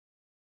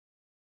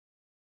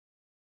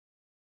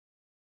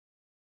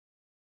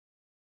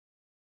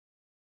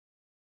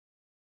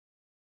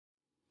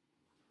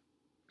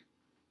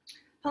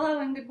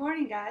Hello and good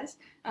morning, guys.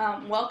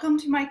 Welcome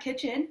to my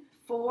kitchen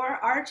for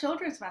our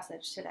children's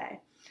message today.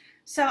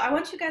 So I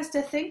want you guys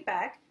to think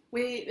back.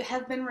 We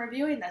have been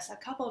reviewing this a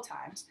couple of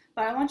times,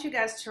 but I want you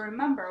guys to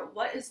remember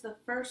what is the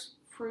first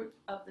fruit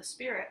of the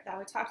Spirit that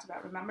we talked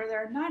about. Remember,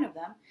 there are 9 of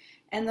them,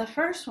 and the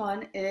first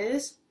one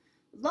is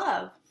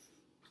love.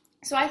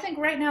 So I think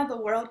right now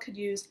the world could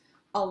use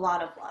a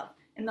lot of love,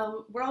 and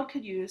the world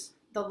could use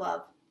the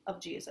love of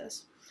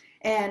Jesus.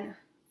 And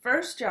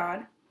 1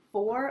 John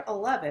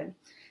 4:11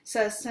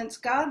 says, since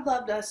God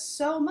loved us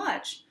so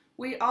much,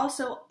 we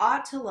also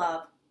ought to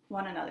love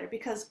one another,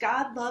 because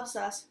God loves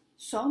us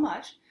so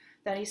much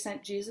that he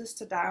sent Jesus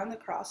to die on the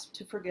cross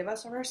to forgive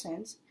us of our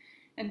sins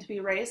and to be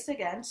raised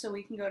again so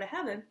we can go to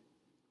heaven.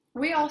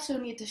 We also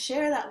need to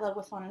share that love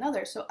with one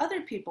another so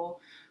other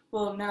people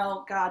will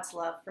know God's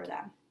love for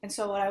them. And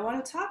so what I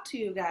want to talk to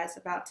you guys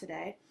about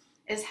today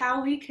is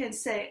how we can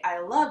say I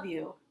love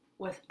you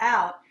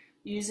without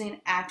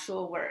using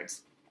actual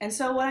words. And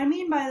so what I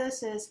mean by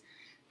this is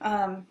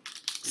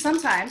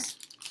sometimes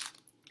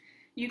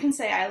you can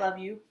say I love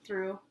you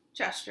through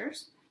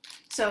gestures.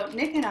 So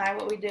Nick and I,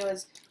 what we do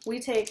is we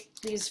take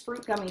these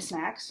fruit gummy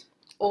snacks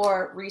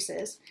or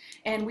Reese's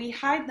and we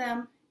hide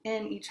them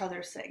in each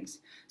other's things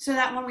so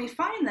that when we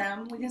find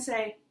them, we can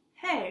say,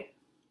 hey,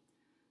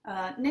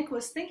 Nick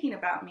was thinking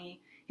about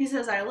me. He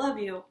says, I love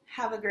you.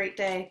 Have a great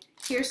day.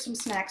 Here's some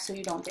snacks so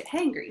you don't get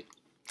hangry.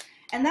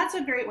 And that's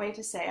a great way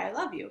to say I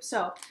love you.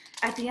 So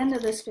at the end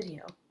of this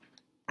video,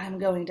 I'm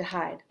going to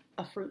hide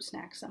a fruit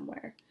snack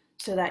somewhere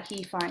so that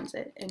he finds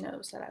it and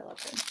knows that I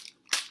love him.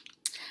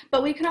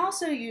 But we can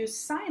also use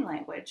sign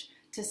language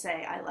to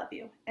say I love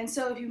you. And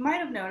so if you might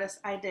have noticed,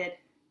 I did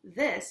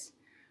this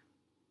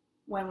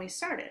when we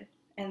started.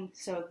 And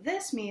so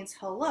this means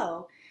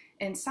hello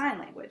in sign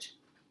language.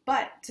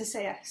 But to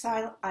say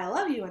I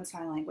love you in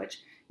sign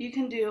language, you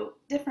can do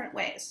different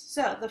ways.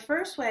 So the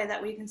first way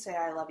that we can say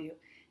I love you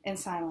in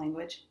sign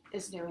language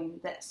is doing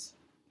this.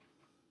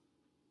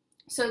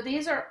 So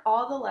these are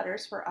all the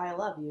letters for I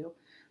love you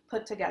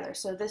put together.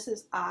 So this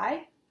is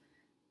I,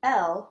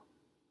 L,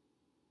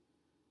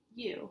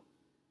 U.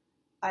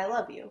 I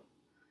love you.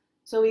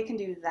 So we can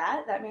do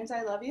that. That means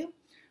I love you.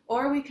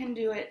 Or we can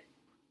do it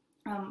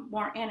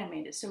more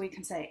animated. So we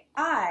can say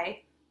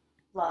I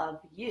love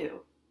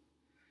you.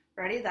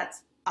 Ready?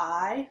 That's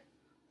I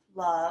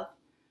love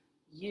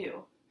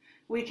you.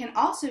 We can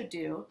also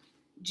do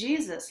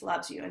Jesus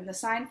loves you. And the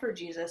sign for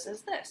Jesus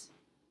is this.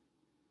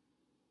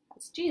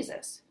 That's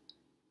Jesus.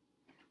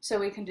 So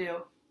we can do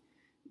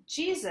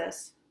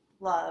Jesus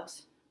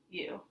loves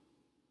you.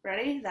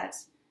 Ready?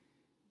 That's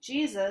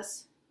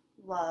Jesus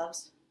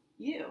loves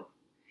you.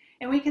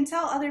 And we can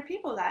tell other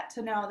people that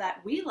to know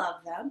that we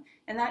love them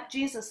and that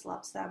Jesus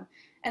loves them.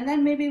 And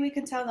then maybe we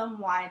can tell them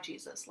why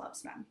Jesus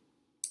loves them.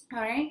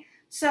 All right?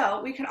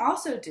 So we can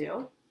also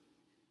do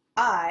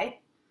I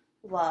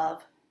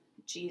love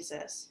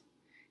Jesus.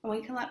 And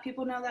we can let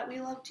people know that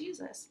we love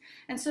Jesus.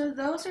 And so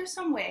those are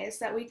some ways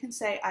that we can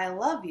say I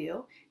love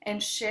you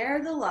and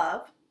share the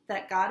love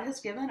that God has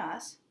given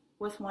us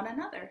with one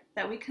another,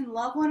 that we can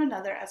love one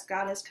another as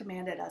God has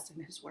commanded us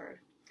in his word.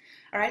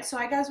 All right, so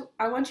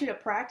I want you to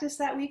practice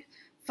that week.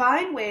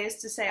 Find ways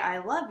to say I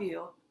love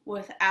you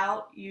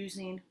without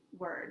using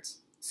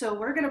words. So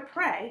we're going to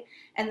pray,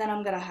 and then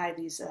I'm going to hide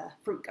these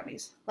fruit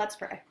gummies. Let's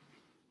pray.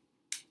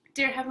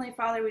 Dear Heavenly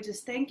Father, we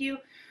just thank you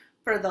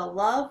for the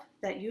love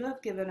that you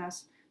have given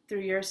us through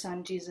your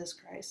Son, Jesus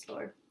Christ,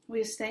 Lord.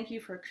 We just thank you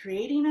for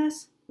creating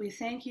us. We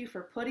thank you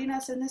for putting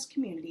us in this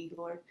community,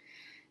 Lord.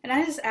 And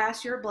I just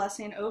ask your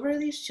blessing over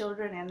these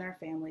children and their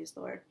families,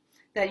 Lord,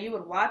 that you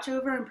would watch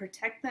over and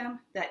protect them,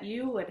 that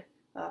you would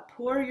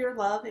pour your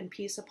love and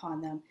peace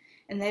upon them,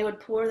 and they would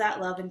pour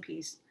that love and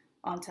peace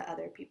onto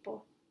other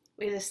people.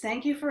 We just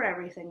thank you for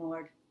everything,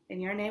 Lord.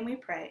 In your name we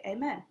pray.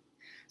 Amen.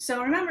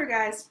 So remember,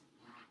 guys,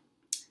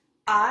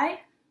 I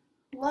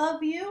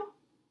love you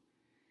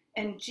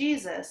and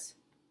Jesus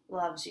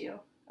loves you,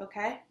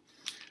 okay?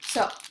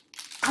 So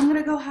I'm going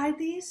to go hide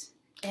these,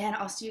 and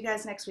I'll see you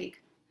guys next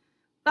week.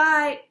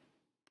 Bye.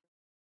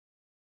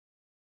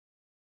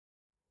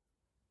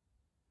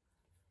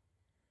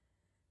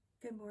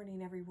 Good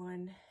morning,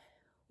 everyone.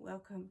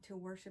 Welcome to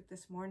worship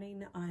this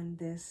morning on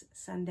this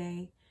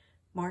Sunday,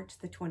 March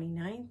the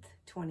 29th,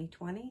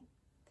 2020.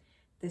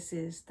 This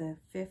is the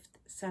 5th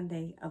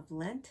Sunday of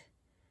Lent,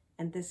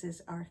 and this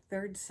is our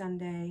 3rd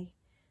Sunday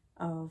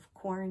of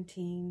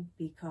quarantine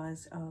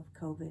because of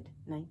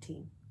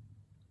COVID-19.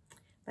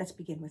 Let's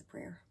begin with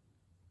prayer.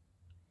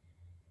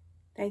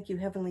 Thank you,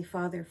 Heavenly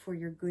Father, for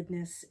your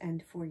goodness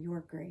and for your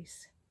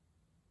grace.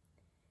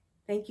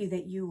 Thank you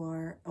that you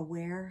are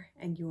aware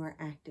and you are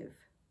active.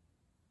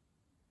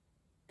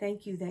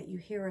 Thank you that you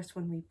hear us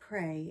when we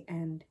pray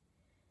and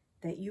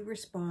that you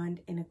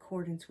respond in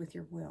accordance with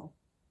your will.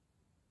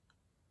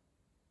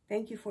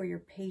 Thank you for your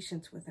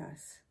patience with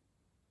us.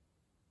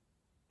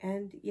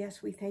 And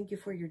yes, we thank you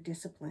for your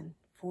discipline,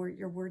 for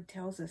your word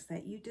tells us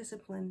that you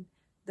discipline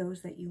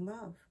those that you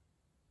love.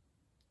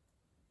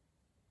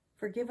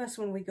 Forgive us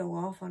when we go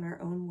off on our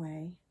own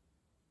way.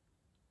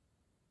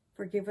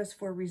 Forgive us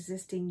for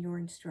resisting your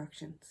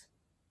instructions.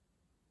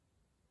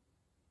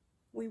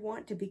 We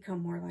want to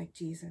become more like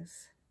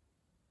Jesus,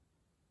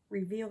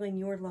 revealing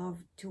your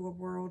love to a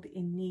world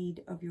in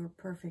need of your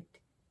perfect,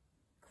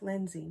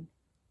 cleansing,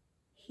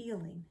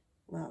 healing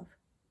love.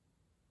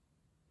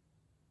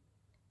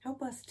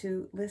 Help us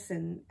to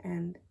listen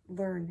and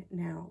learn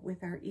now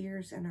with our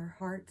ears and our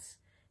hearts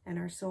and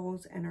our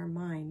souls and our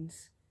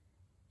minds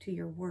to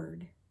your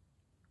word.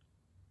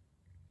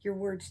 Your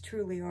words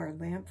truly are a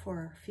lamp for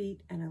our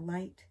feet and a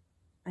light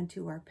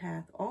unto our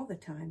path all the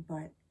time,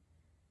 but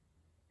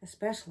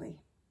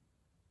especially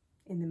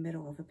in the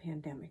middle of a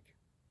pandemic.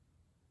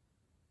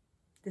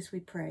 This we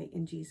pray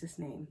in Jesus'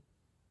 name.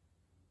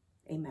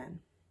 Amen.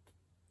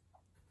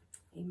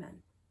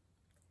 Amen.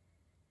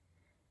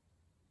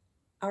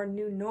 Our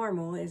new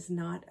normal is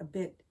not a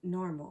bit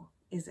normal,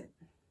 is it?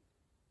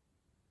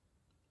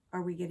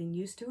 Are we getting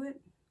used to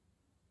it?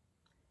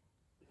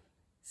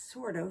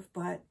 Sort of,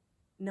 but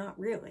not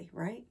really,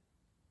 right?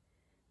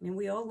 I mean,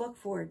 we all look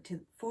forward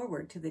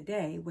to the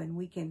day when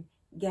we can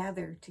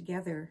gather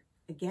together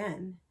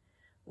again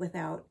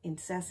without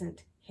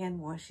incessant hand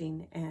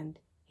washing and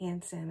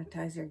hand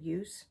sanitizer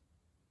use.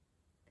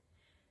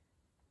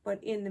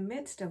 But in the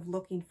midst of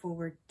looking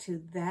forward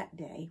to that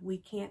day, we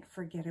can't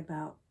forget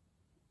about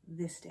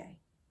this day.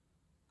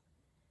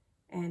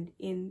 And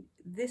in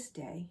this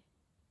day,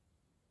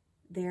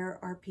 there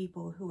are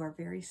people who are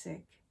very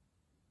sick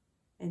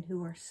and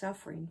who are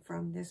suffering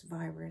from this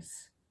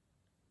virus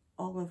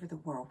all over the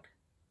world.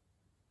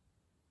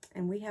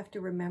 And we have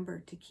to remember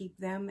to keep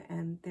them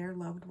and their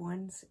loved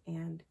ones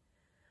and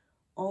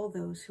all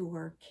those who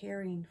are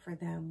caring for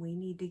them, we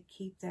need to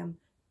keep them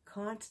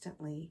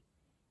constantly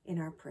in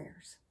our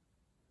prayers.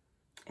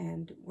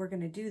 And we're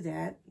going to do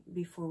that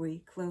before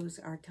we close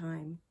our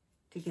time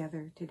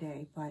together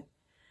today. But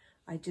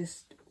I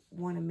just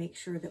want to make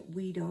sure that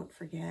we don't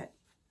forget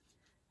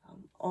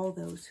all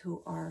those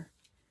who are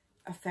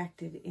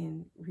affected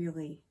in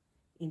really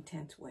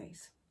intense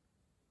ways.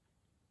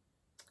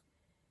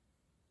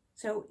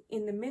 So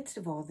in the midst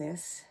of all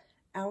this,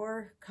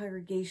 our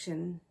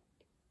congregation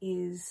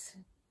is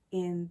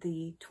in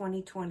the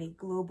 2020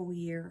 Global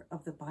Year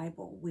of the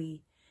Bible.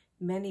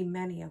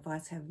 Many of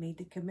us have made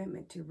the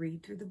commitment to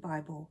read through the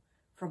Bible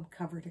from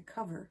cover to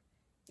cover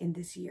in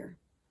this year.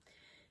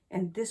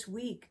 And this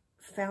week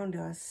found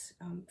us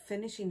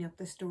finishing up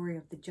the story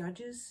of the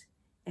Judges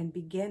and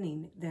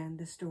beginning then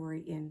the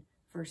story in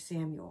 1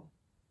 Samuel.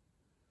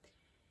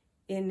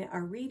 In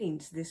our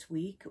readings this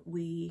week,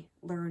 we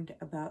learned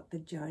about the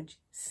judge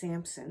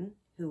Samson,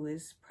 who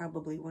is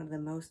probably one of the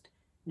most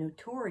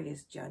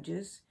notorious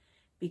judges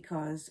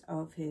because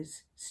of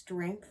his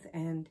strength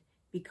and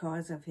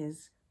because of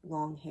his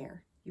long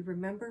hair. You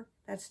remember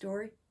that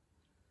story?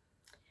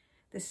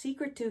 The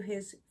secret to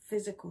his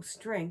physical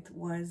strength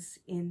was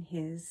in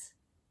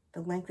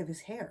the length of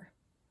his hair.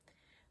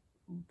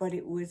 But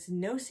it was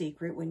no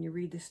secret when you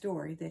read the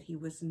story that he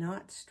was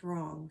not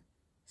strong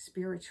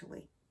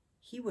spiritually.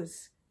 He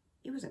was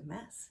a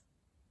mess.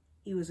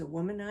 He was a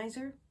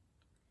womanizer,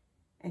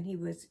 and he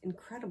was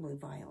incredibly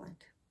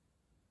violent.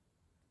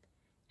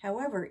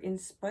 However, in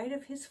spite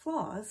of his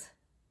flaws,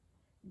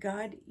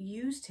 God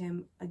used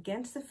him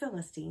against the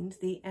Philistines,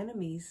 the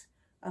enemies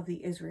of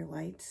the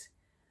Israelites,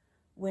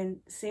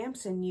 when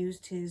Samson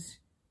used his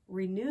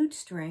renewed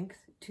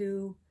strength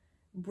to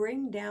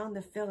bring down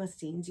the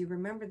Philistines. You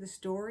remember the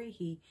story?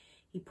 He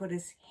put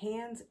his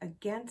hands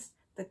against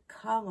the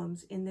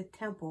columns in the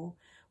temple,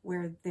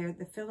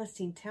 the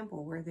Philistine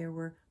temple, where there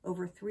were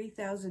over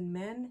 3,000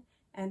 men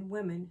and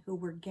women who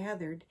were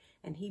gathered,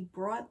 and he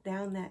brought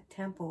down that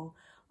temple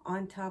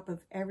on top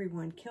of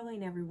everyone,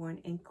 killing everyone,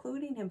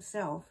 including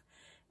himself,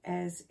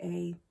 as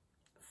a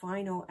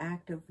final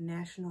act of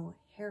national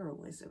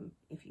heroism,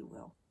 if you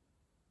will.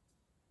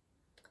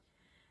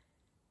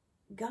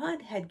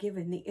 God had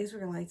given the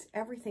Israelites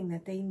everything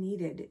that they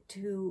needed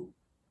to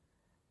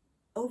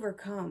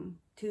overcome,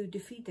 to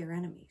defeat their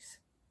enemies.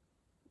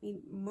 I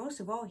mean, most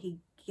of all, he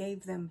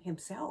gave them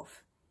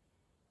himself.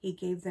 He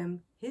gave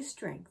them his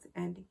strength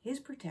and his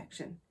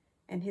protection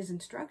and his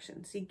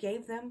instructions. He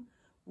gave them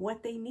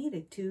what they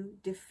needed to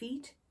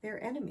defeat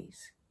their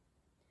enemies.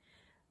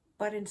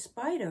 But in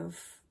spite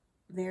of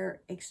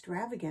their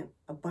extravagant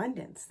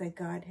abundance that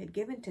God had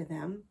given to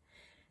them,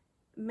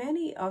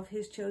 many of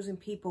his chosen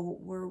people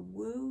were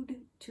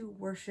wooed to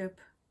worship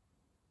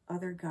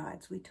other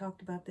gods. We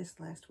talked about this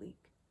last week.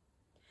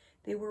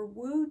 They were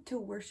wooed to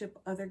worship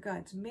other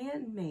gods,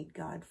 man-made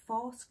gods,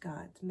 false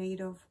gods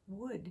made of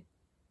wood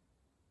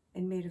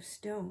and made of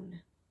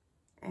stone.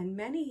 And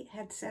many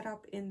had set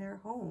up in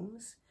their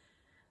homes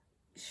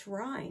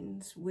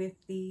shrines with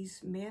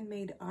these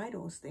man-made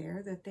idols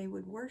there that they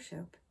would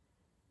worship.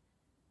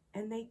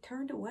 And they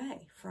turned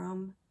away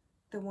from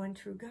the one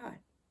true God.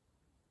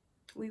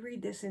 We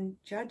read this in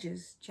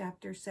Judges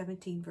chapter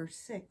 17, verse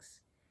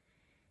 6.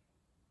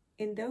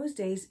 In those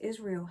days,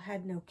 Israel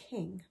had no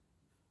king.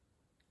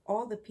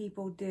 All the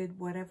people did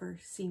whatever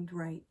seemed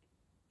right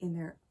in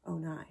their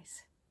own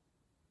eyes.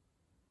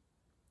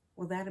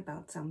 Well, that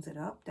about sums it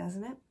up,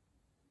 doesn't it?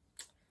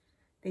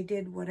 They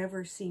did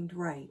whatever seemed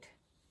right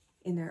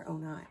in their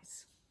own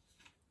eyes.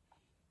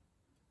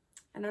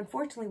 And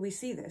unfortunately, we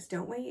see this,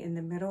 don't we? In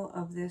the middle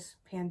of this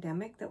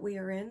pandemic that we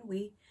are in,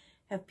 we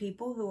have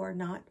people who are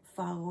not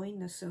following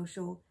the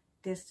social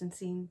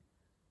distancing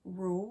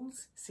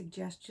rules,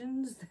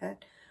 suggestions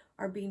that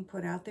are being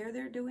put out there.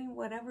 They're doing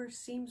whatever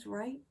seems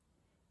right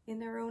in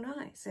their own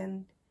eyes.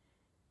 And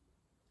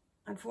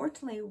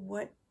unfortunately,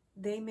 what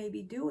they may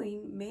be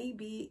doing may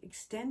be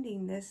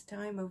extending this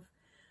time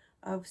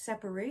of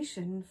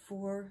separation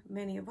for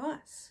many of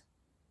us.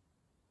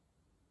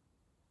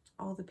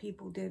 All the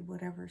people did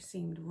whatever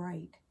seemed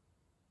right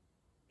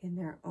in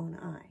their own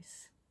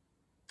eyes.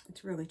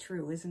 It's really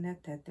true, isn't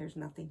it, that there's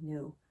nothing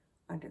new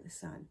under the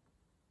sun.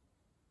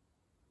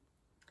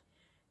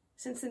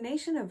 Since the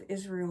nation of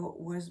Israel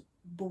was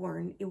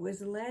born, it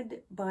was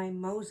led by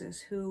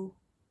Moses, who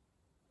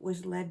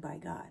was led by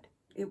God.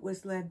 It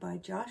was led by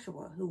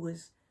Joshua, who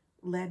was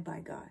led by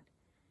God.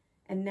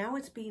 And now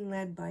it's being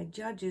led by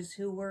judges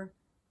who were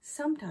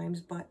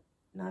sometimes, but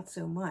not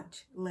so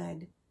much,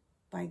 led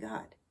by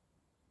God.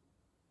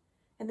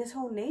 And this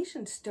whole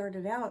nation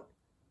started out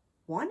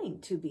wanting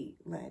to be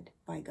led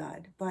by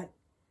God. But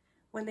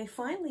when they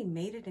finally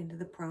made it into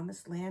the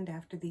promised land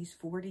after these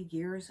 40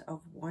 years of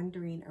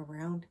wandering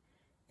around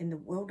in the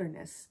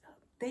wilderness,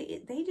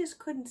 they just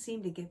couldn't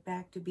seem to get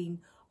back to being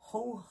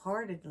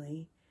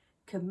wholeheartedly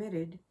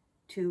committed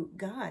to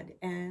God.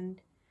 And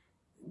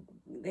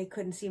they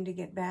couldn't seem to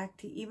get back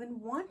to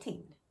even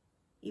wanting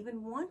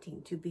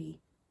to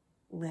be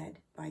led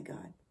by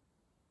God.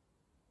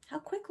 How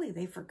quickly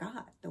they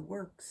forgot the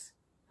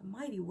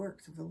mighty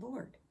works of the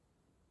Lord.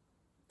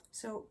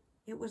 So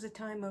it was a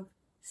time of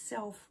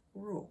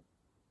self-rule.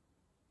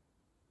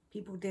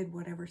 People did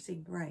whatever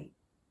seemed right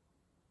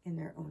in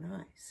their own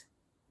eyes.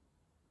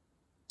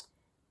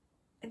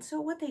 And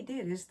so what they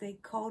did is they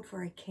called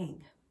for a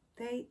king.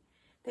 They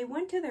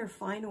went to their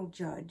final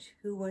judge,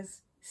 who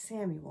was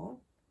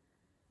Samuel,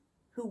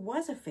 who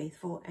was a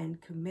faithful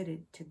and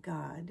committed to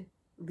God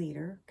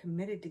leader,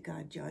 committed to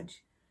God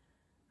judge,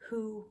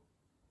 who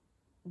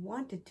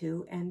wanted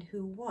to and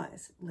who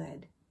was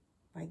led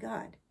by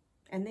God.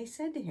 And they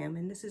said to him,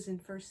 and this is in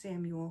 1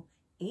 Samuel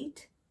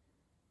 8,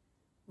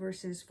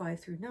 verses 5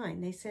 through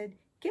 9, they said,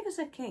 "Give us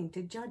a king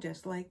to judge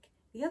us like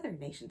the other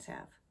nations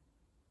have."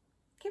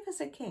 Give us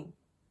a king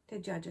to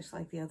judge us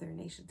like the other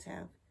nations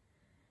have.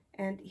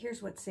 And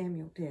here's what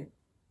Samuel did.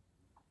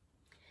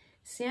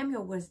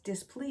 Samuel was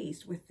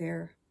displeased with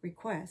their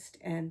request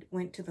and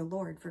went to the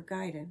Lord for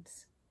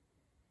guidance.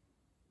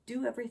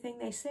 "Do everything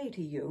they say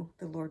to you,"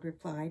 the Lord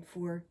replied,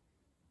 "for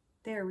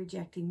they are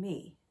rejecting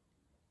me,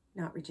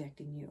 not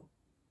rejecting you.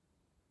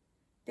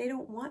 They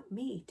don't want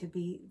me to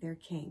be their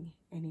king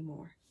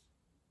anymore.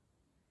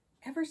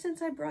 Ever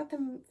since I brought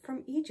them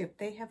from Egypt,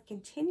 they have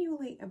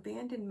continually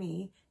abandoned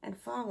me and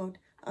followed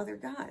other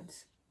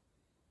gods.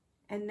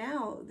 And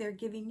now they're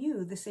giving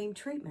you the same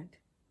treatment.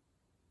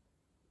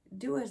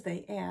 Do as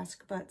they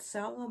ask, but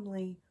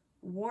solemnly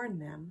warn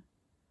them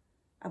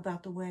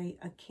about the way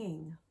a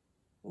king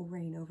will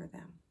reign over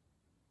them."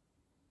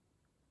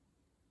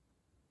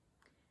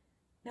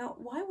 Now,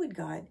 why would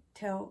God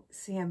tell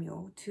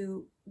Samuel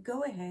to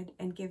go ahead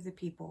and give the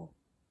people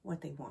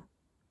what they want?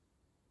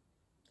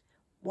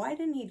 Why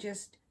didn't he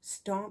just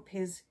stomp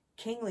his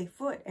kingly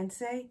foot and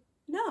say,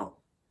 no,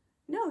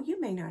 you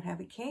may not have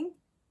a king.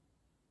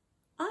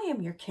 I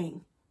am your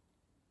king,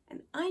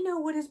 and I know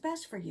what is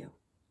best for you.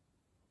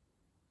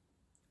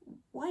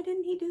 Why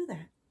didn't he do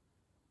that?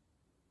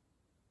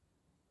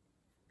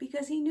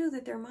 Because he knew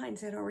that their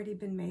minds had already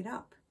been made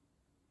up.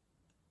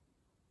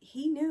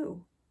 He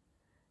knew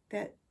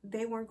that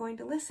they weren't going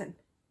to listen.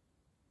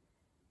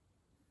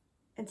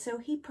 And so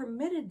he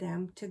permitted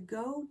them to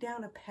go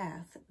down a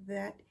path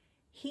that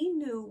he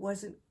knew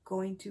wasn't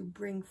going to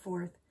bring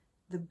forth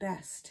the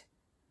best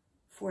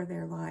for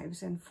their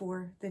lives and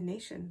for the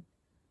nation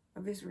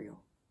of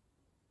Israel.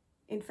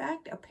 In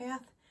fact, a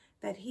path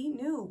that he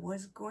knew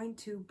was going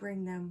to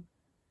bring them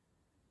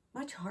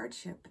much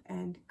hardship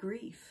and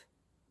grief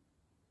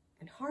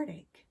and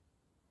heartache.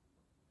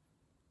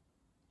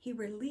 He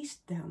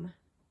released them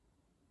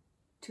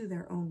to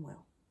their own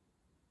will.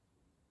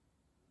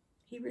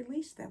 He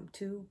released them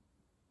to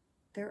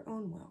their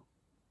own will.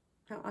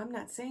 Now, I'm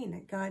not saying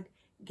that God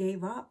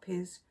gave up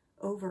his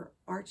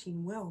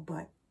overarching will,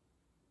 but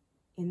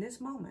in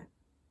this moment,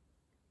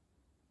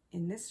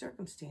 in this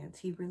circumstance,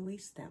 he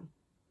released them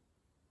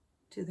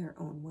to their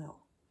own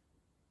will.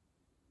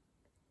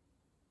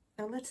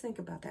 Now, let's think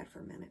about that for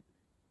a minute.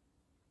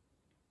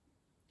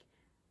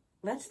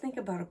 Let's think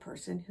about a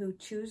person who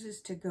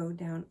chooses to go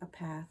down a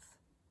path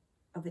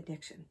of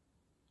addiction,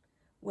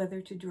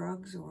 whether to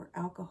drugs or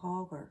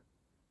alcohol or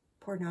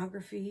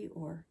pornography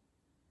or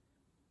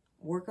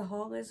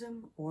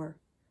workaholism or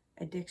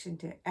addiction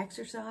to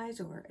exercise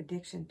or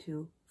addiction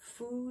to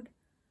food,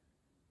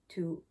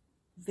 to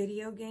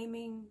video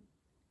gaming,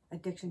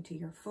 addiction to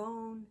your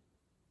phone,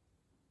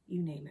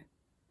 you name it.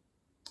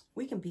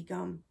 We can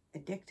become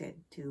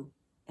addicted to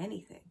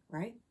anything,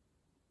 right?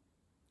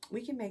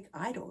 We can make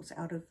idols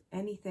out of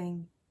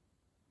anything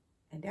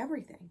and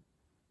everything.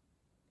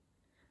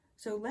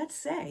 So let's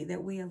say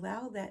that we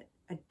allow that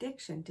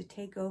addiction to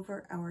take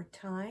over our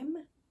time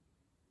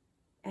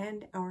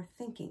and our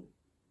thinking.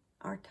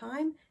 Our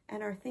time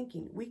and our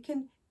thinking. We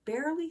can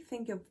barely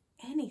think of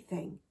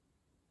anything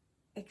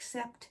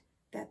except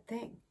that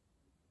thing.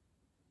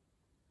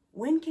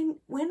 When can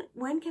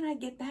I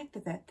get back to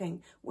that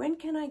thing? When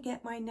can I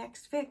get my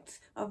next fix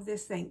of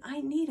this thing?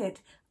 I need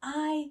it.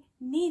 I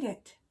need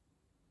it.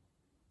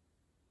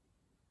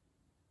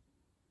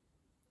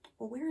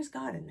 Well, where is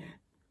God in that?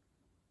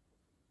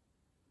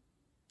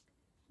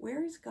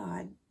 Where is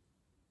God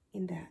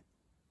in that?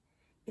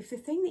 If the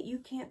thing that you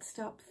can't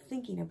stop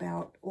thinking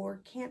about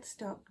or can't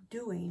stop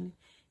doing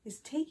is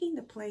taking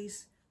the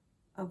place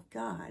of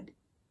God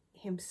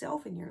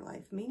himself in your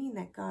life, meaning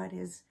that God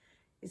is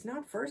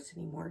not first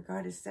anymore,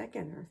 God is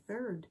second or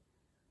third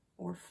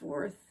or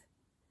fourth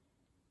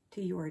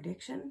to your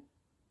addiction,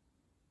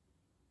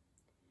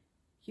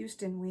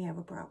 Houston, we have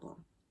a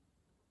problem.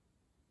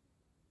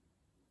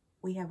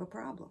 We have a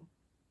problem.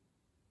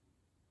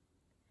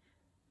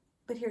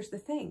 But here's the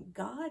thing,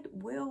 God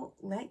will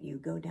let you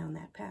go down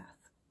that path.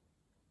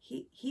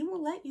 He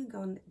will let you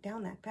go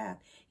down that path.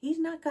 He's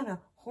not going to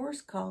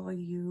horse collar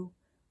you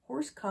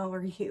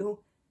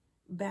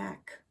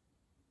back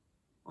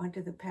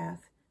onto the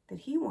path that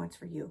he wants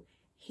for you.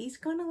 He's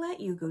going to let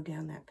you go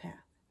down that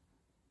path.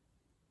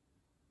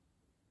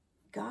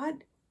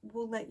 God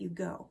will let you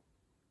go.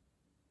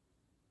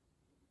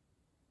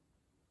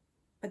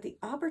 But the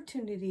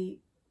opportunity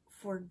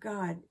for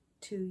God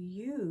to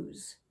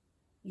use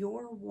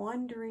your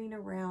wandering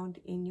around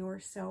in your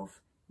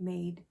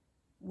self-made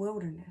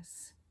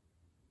wilderness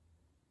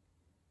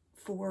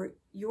for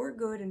your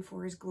good and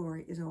for his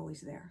glory is always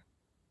there.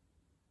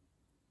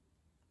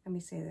 Let me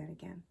say that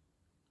again.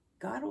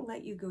 God will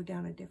let you go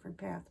down a different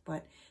path,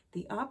 but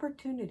the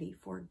opportunity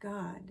for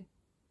God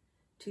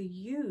to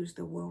use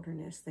the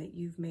wilderness that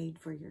you've made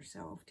for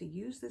yourself, to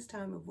use this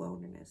time of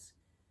wilderness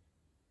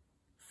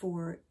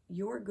for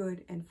your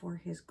good and for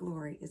his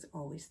glory is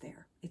always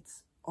there.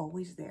 It's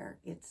always there.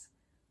 It's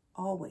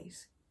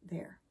always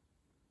there.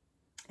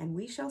 And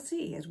we shall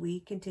see as we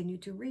continue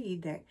to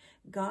read that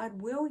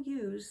God will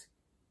use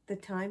the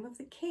time of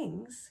the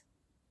kings,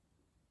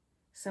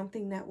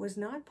 something that was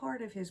not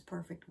part of his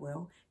perfect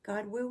will.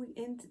 God will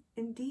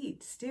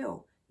indeed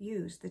still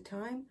use the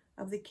time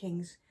of the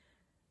kings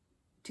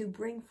to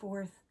bring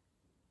forth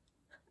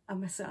a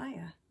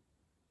Messiah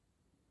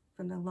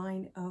from the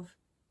line of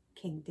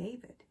King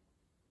David,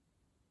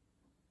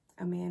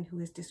 a man who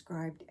is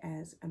described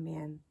as a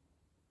man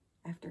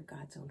after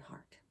God's own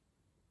heart.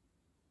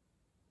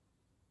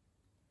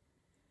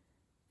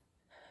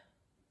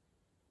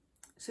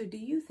 So do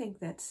you think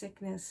that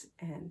sickness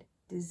and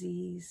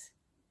disease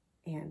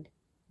and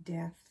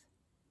death,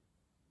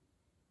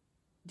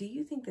 do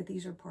you think that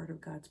these are part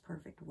of God's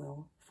perfect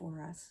will for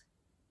us?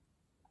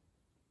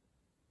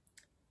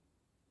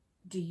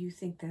 Do you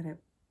think that a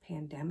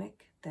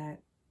pandemic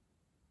that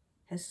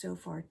has so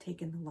far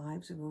taken the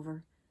lives of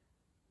over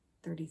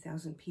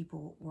 30,000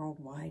 people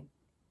worldwide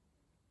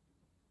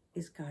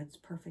is God's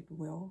perfect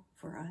will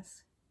for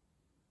us?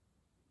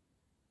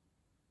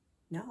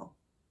 No,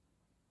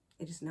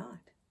 it is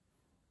not.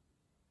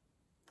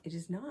 It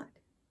is not.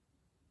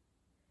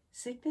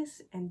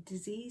 Sickness and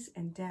disease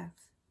and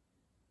death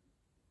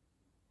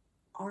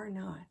are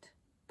not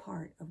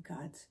part of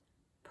God's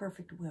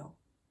perfect will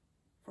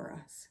for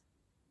us.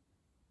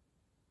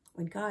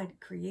 When God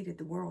created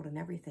the world and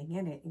everything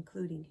in it,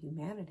 including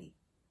humanity,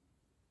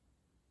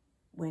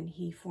 when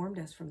he formed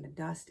us from the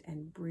dust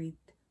and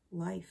breathed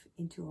life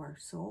into our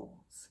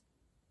souls,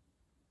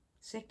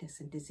 sickness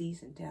and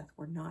disease and death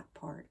were not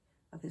part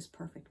of his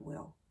perfect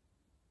will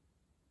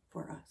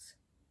for us.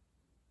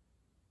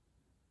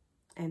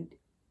 And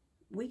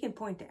we can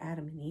point to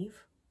Adam and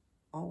Eve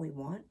all we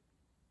want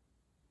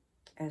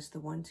as the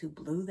ones who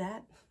blew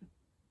that.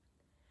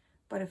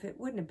 But if it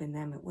wouldn't have been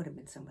them, it would have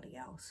been somebody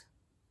else.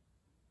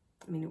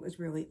 I mean, it was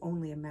really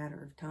only a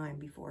matter of time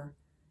before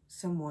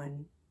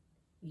someone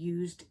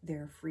used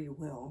their free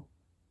will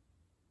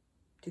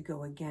to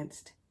go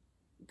against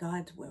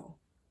God's will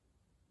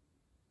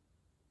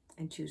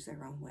and choose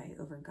their own way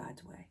over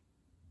God's way.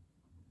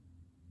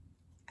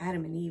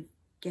 Adam and Eve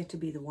get to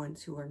be the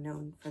ones who are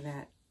known for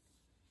that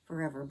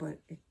forever, but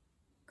it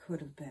could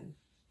have been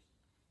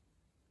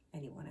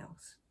anyone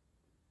else.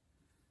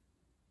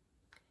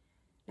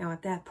 Now,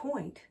 at that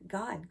point,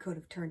 God could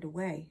have turned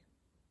away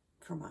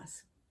from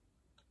us.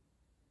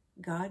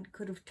 God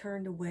could have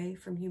turned away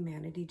from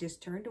humanity,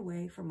 just turned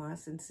away from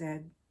us and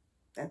said,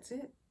 that's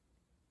it.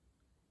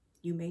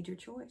 You made your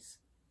choice.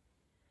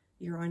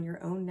 You're on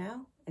your own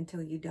now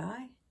until you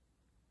die.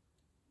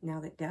 Now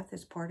that death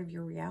is part of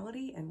your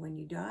reality, and when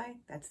you die,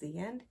 that's the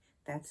end.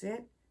 That's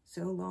it.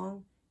 So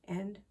long.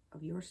 End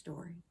of your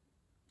story.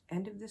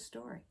 End of this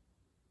story.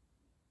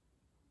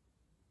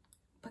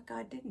 But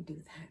God didn't do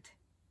that.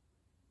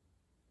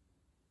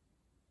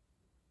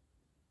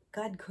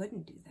 God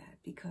couldn't do that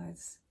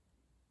because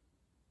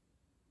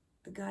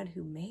the God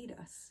who made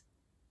us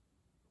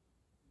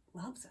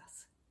loves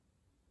us.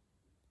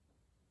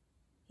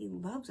 He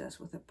loves us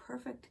with a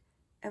perfect,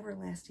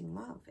 everlasting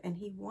love, and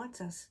he wants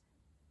us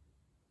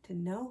to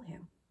know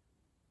him.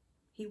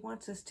 He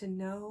wants us to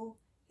know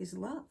his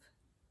love.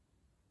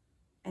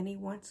 And he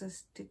wants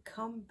us to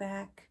come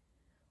back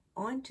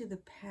onto the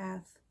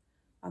path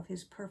of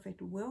his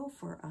perfect will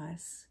for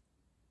us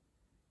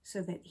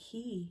so that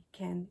he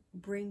can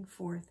bring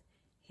forth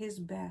his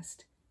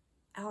best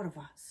out of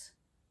us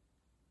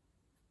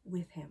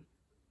with him.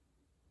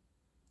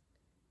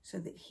 So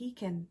that he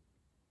can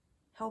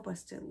help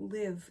us to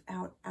live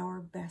out our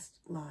best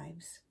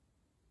lives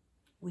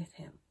with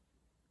him.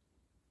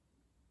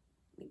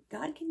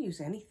 God can use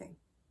anything.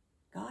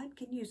 God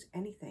can use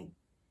anything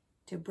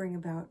to bring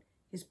about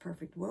his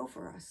perfect will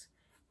for us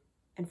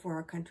and for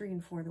our country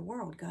and for the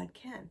world. God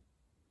can.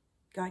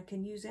 God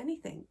can use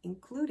anything,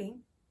 including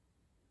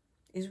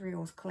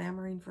Israel's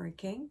clamoring for a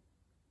king,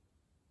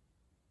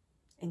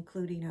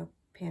 including a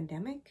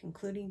pandemic,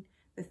 including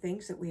the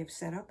things that we have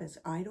set up as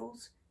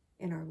idols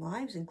in our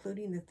lives,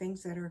 including the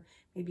things that are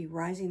maybe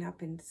rising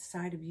up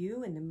inside of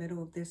you in the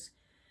middle of this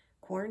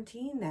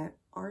quarantine that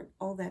aren't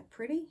all that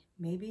pretty.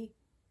 Maybe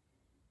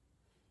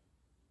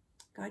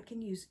God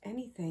can use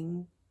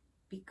anything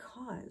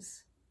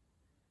because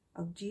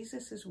of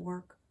Jesus's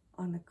work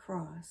on the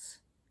cross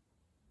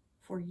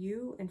for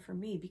you and for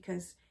me,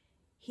 because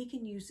he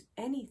can use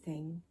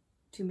anything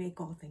to make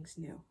all things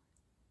new.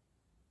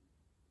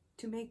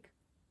 To make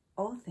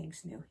all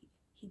things new.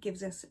 He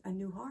gives us a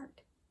new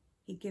heart.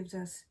 He gives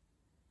us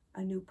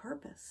a new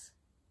purpose.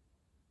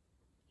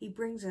 He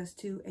brings us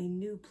to a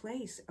new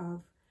place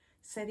of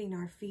setting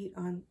our feet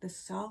on the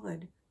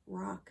solid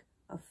rock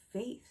of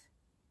faith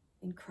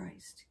in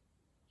Christ.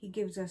 He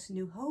gives us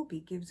new hope. He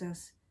gives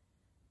us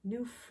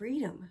new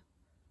freedom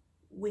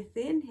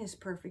within his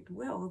perfect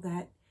will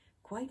that,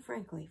 quite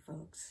frankly,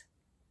 folks,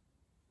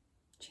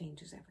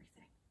 changes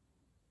everything.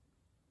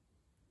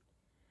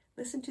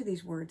 Listen to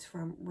these words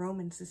from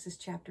Romans. This is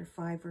chapter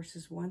 5,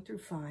 verses 1 through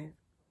 5.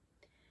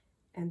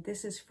 And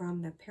this is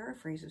from the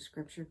paraphrase of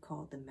scripture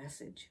called the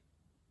Message.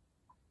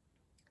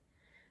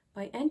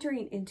 By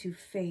entering through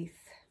faith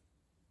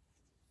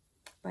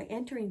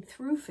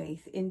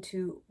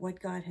into what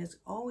God has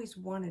always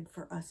wanted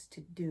for us to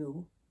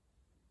do.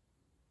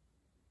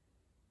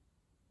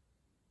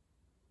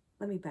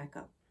 Let me back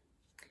up.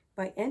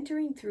 By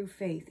entering through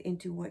faith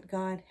into what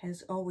God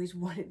has always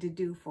wanted to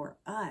do for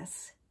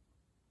us,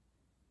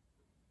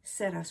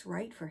 set us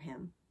right for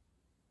him,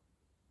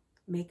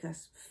 make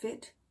us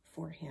fit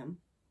for him,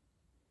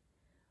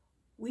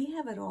 we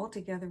have it all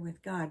together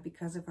with God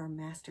because of our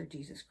Master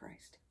Jesus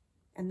Christ.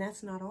 And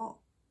that's not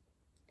all.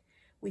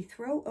 We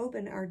throw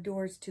open our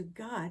doors to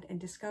God and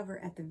discover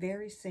at the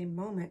very same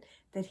moment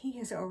that he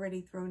has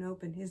already thrown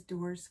open his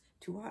doors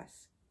to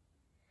us.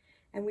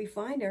 And we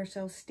find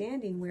ourselves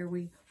standing where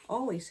we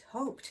always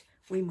hoped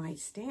we might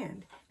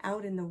stand,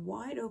 out in the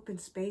wide open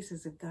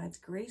spaces of God's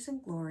grace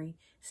and glory,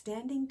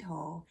 standing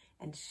tall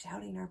and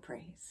shouting our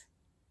praise.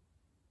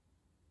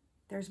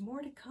 There's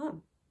more to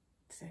come,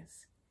 it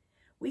says.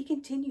 We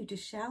continue to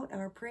shout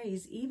our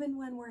praise even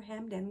when we're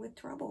hemmed in with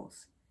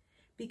troubles,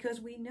 because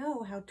we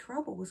know how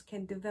troubles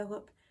can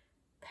develop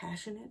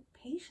passionate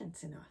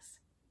patience in us,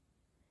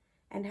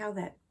 and how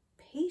that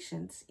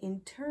patience in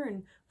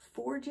turn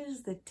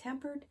forges the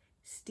tempered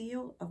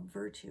steel of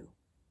virtue,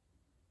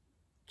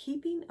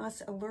 keeping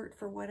us alert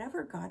for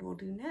whatever God will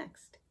do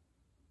next.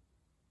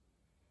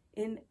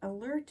 In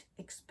alert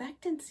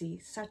expectancy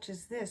such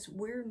as this,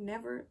 we're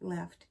never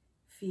left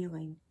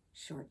feeling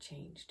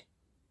shortchanged.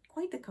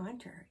 Quite the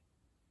contrary.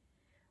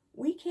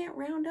 We can't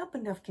round up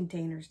enough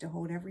containers to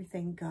hold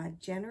everything God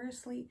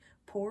generously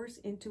pours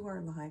into our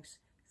lives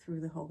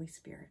through the Holy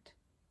Spirit.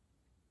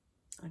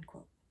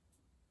 Unquote.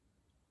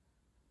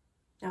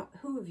 Now,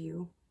 who of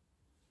you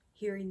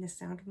hearing the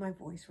sound of my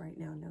voice right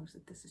now knows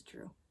that this is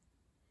true?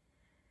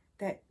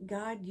 That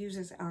God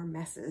uses our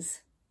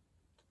messes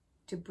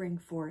to bring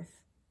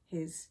forth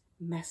his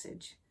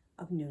message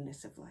of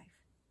newness of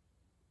life.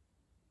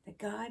 That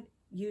God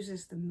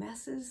uses the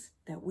messes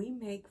that we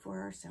make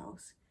for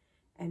ourselves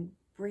and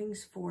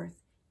brings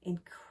forth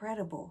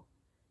incredible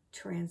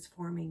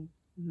transforming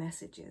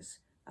messages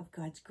of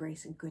God's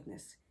grace and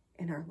goodness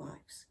in our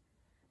lives.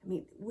 I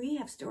mean, we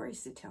have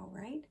stories to tell,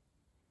 right?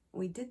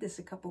 We did this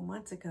a couple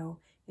months ago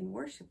in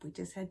worship. We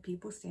just had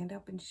people stand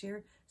up and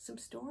share some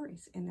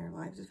stories in their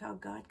lives of how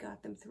God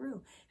got them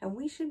through. And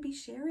we should be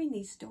sharing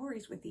these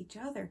stories with each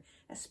other,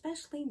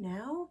 especially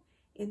now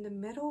in the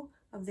middle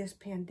of this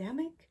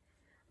pandemic.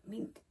 I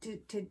mean,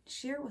 to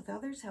share with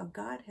others how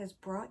God has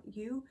brought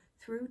you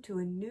through to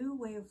a new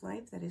way of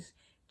life that has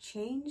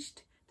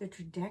changed the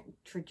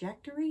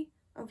trajectory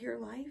of your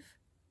life,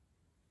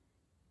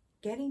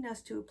 getting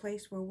us to a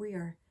place where we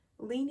are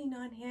leaning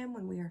on him,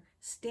 when we are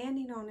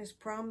standing on his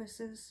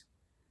promises,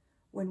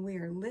 when we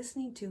are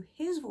listening to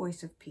his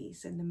voice of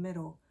peace in the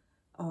middle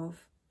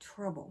of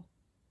trouble,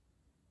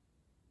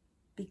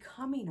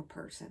 becoming a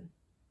person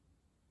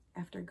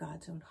after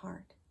God's own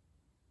heart.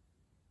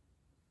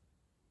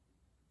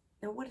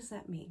 Now, what does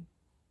that mean?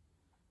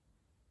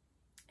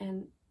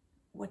 And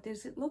what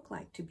does it look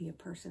like to be a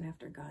person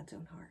after God's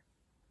own heart?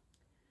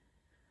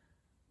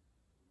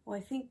 Well,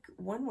 I think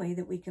one way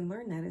that we can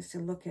learn that is to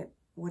look at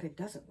what it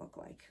doesn't look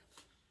like.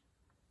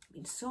 I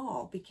mean,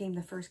 Saul became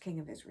the first king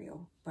of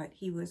Israel, but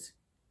he was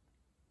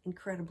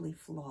incredibly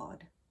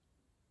flawed.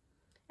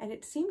 And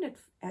it seemed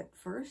at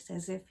first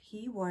as if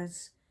he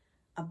was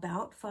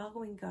about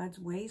following God's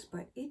ways,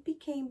 but it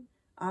became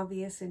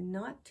obvious in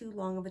not too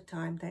long of a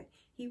time that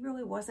he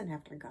really wasn't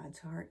after God's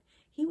heart.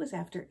 He was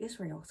after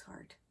Israel's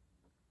heart.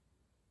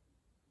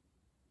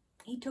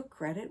 He took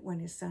credit when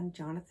his son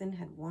Jonathan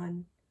had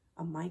won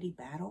a mighty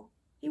battle.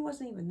 He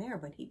wasn't even there,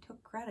 but he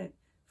took credit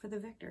for the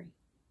victory.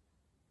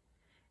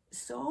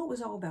 Saul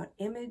was all about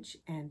image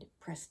and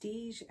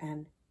prestige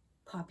and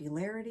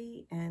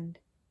popularity and,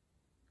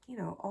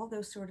 all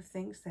those sort of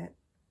things that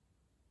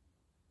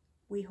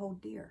we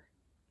hold dear,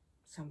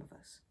 some of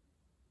us.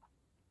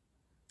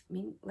 I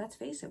mean, let's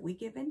face it, we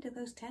give in to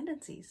those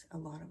tendencies, a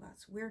lot of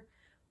us.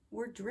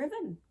 We're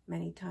driven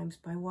many times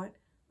by what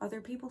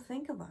other people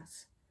think of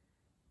us,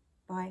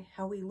 by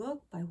how we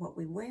look, by what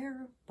we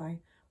wear, by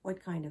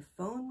what kind of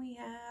phone we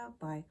have,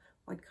 by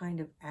what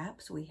kind of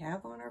apps we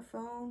have on our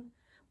phone,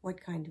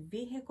 what kind of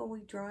vehicle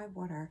we drive,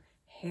 what our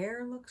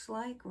hair looks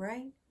like,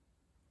 right?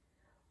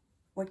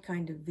 What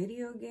kind of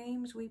video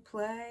games we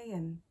play,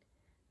 and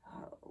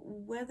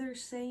whether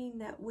saying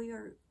that we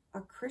are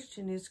a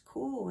Christian is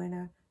cool in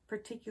a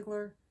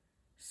particular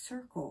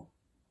circle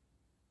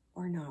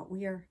or not.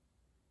 We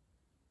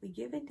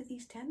give into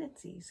these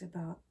tendencies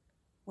about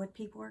what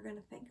people are going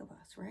to think of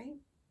us, right?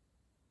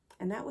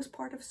 And that was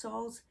part of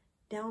Saul's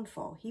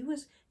downfall. He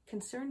was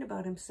concerned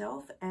about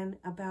himself and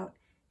about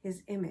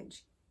his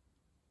image.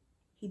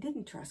 He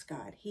didn't trust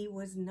God. He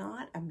was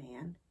not a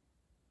man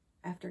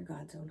after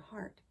God's own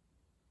heart.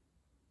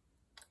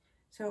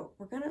 So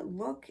we're going to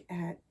look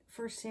at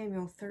 1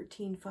 Samuel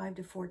 13,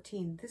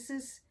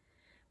 5-14.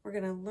 We're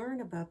going to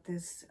learn about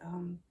this.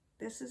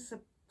 This is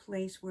a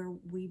place where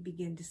we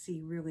begin to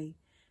see really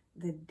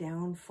the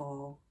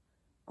downfall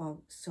of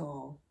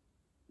Saul,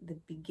 the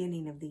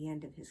beginning of the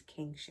end of his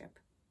kingship.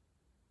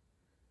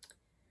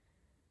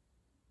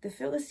 The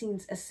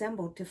Philistines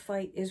assembled to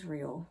fight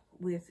Israel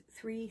with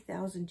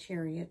 3,000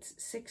 chariots,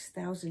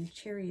 6,000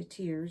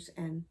 charioteers,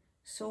 and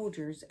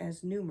soldiers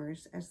as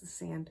numerous as the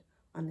sand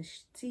on the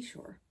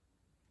seashore.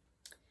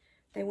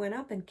 They went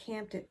up and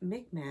camped at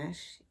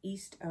Michmash,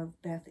 east of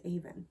Beth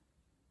Aven.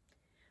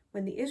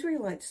 When the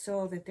Israelites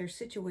saw that their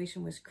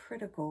situation was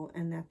critical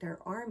and that their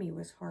army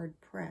was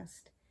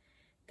hard-pressed,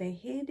 they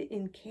hid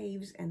in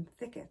caves and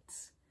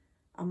thickets,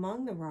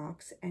 among the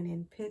rocks and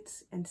in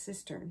pits and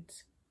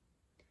cisterns.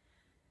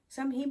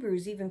 Some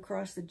Hebrews even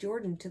crossed the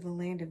Jordan to the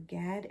land of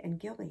Gad and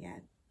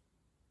Gilead.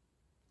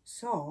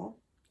 Saul,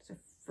 the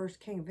first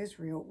king of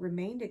Israel,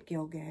 remained at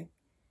Gilgal,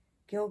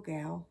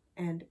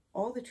 and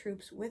all the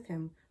troops with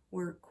him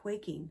were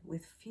quaking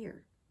with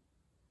fear.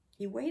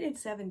 He waited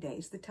 7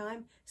 days, the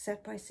time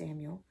set by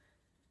Samuel,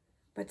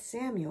 but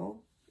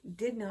Samuel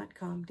did not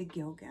come to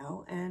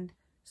Gilgal, and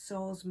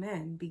Saul's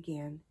men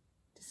began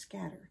to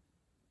scatter.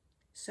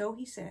 So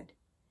he said,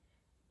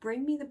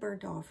 "Bring me the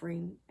burnt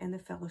offering and the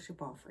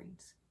fellowship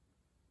offerings."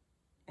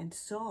 And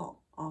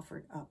Saul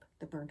offered up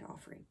the burnt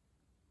offering.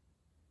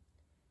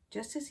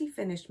 Just as he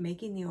finished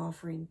making the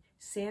offering,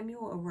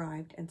 Samuel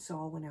arrived, and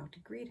Saul went out to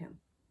greet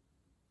him.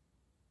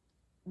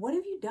 "What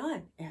have you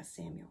done?" asked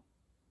Samuel.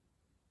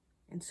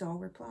 And Saul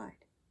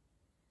replied,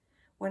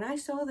 "When I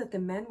saw that the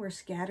men were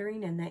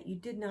scattering and that you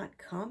did not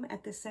come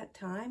at the set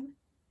time,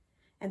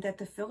 and that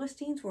the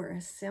Philistines were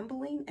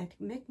assembling at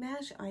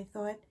Michmash, I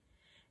thought,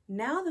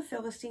 now the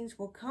Philistines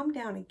will come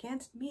down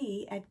against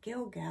me at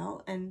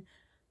Gilgal, and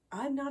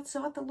I've not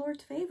sought the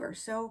Lord's favor,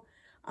 so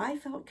I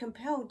felt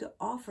compelled to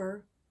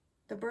offer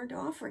the burnt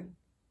offering."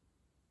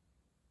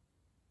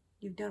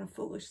 "You've done a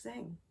foolish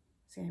thing,"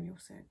 Samuel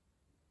said.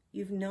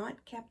 "You've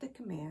not kept the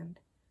command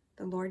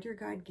the Lord your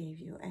God gave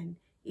you, and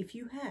if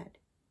you had,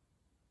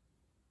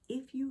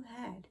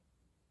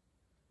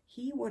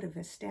 he would have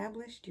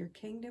established your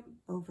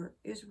kingdom over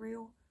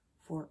Israel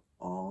for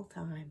all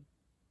time.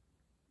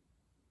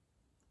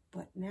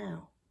 But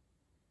now,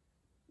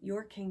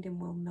 your kingdom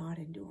will not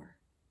endure.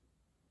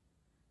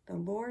 The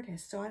Lord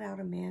has sought out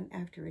a man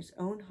after his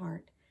own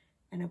heart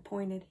and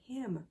appointed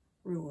him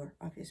ruler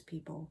of his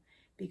people,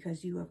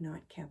 because you have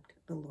not kept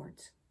the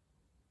Lord's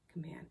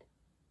command."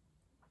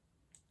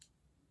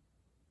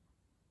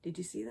 Did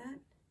you see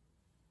that?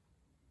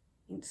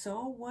 And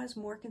Saul was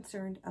more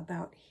concerned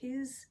about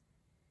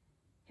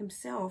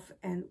himself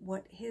and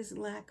what his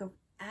lack of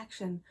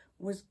action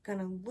was going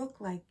to look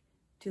like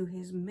to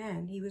his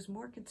men. He was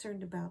more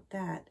concerned about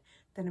that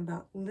than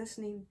about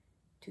listening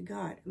to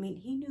God. I mean,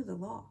 he knew the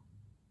law.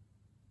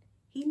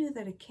 He knew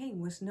that a king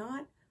was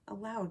not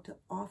allowed to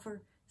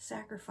offer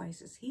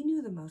sacrifices. He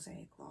knew the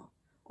Mosaic law.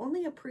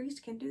 Only a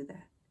priest can do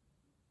that.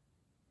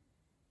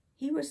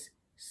 He was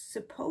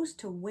supposed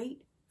to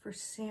wait for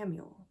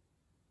Samuel,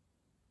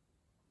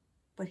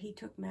 but he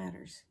took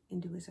matters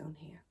into his own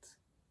hands.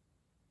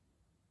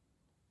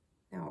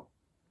 Now,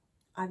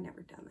 I've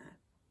never done that.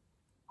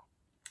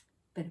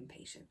 Been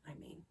impatient, I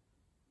mean.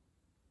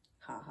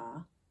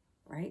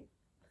 Right?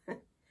 I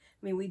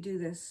mean, we do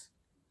this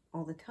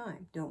all the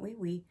time, don't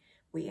we?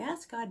 We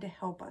ask God to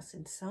help us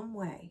in some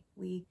way.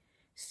 We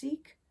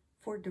seek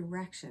for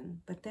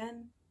direction, but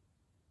then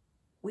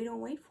we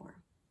don't wait for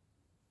him.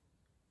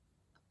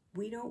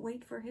 We don't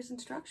wait for his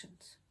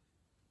instructions.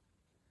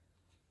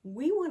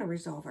 We want to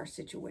resolve our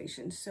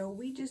situations, so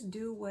we just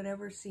do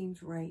whatever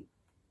seems right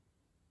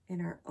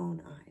in our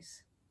own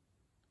eyes.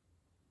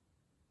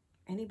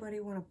 Anybody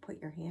want to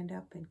put your hand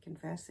up and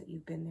confess that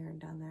you've been there and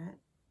done that?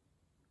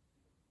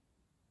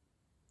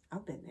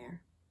 I've been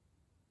there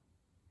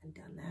and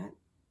done that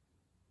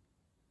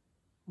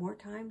more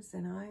times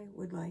than I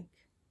would like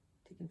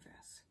to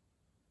confess.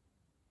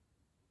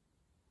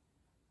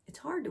 It's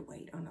hard to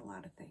wait on a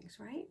lot of things,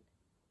 right?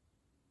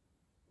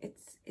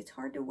 It's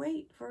hard to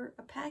wait for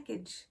a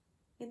package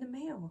in the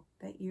mail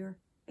that you're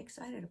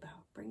excited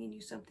about, bringing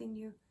you something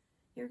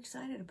you're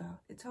excited about.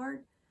 It's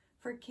hard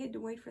for a kid to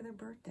wait for their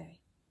birthday,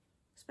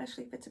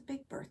 especially if it's a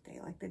big birthday,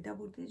 like the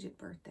double-digit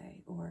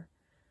birthday, or,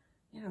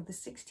 the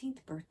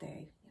 16th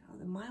birthday,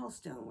 the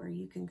milestone where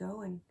you can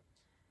go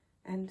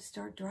and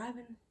start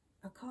driving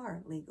a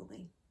car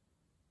legally.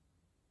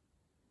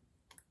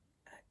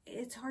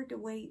 It's hard to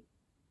wait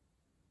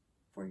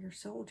for your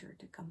soldier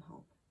to come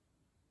home.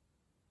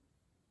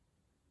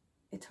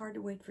 It's hard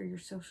to wait for your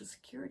Social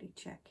Security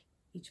check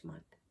each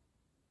month.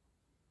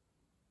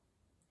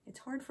 It's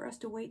hard for us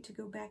to wait to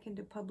go back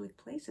into public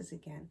places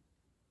again.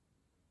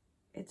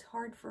 It's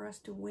hard for us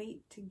to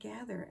wait to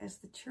gather as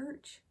the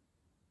church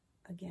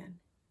again.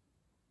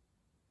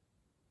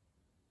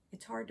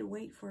 It's hard to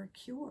wait for a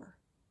cure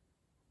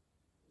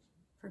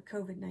for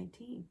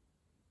COVID-19.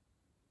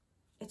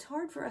 It's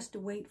hard for us to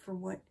wait for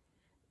what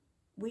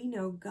we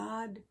know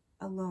God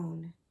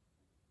alone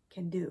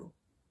can do: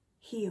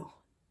 heal,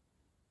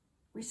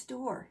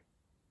 restore,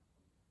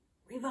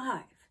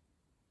 revive.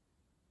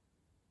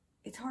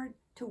 It's hard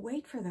to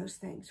wait for those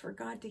things, for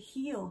God to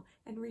heal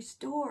and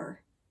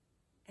restore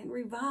and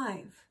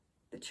revive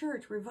the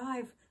church,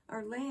 revive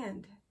our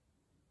land,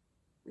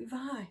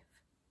 revive.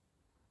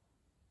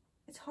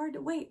 It's hard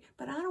to wait,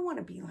 but I don't want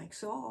to be like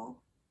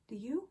Saul. Do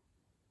you?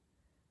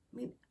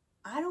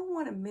 I don't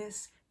want to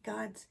miss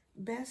God's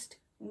best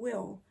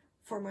will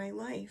for my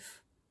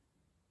life.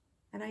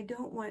 And I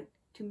don't want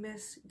to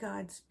miss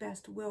God's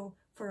best will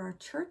for our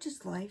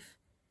church's life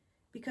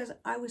because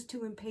I was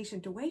too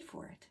impatient to wait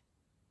for it.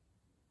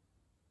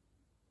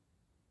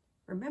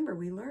 Remember,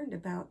 we learned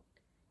about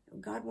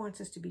God wants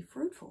us to be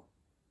fruitful.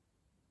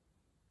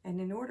 And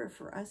in order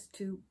for us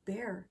to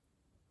bear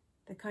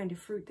the kind of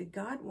fruit that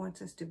God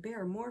wants us to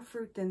bear, more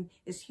fruit than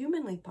is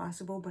humanly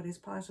possible, but is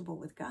possible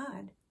with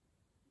God,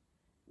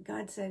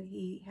 God said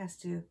he has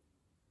to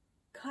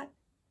cut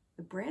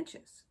the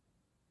branches,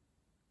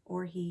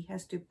 or he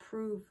has to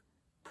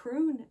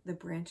prune the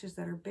branches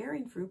that are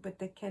bearing fruit, but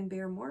that can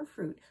bear more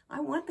fruit.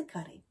 I want the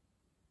cutting.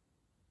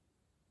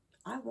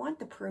 I want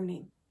the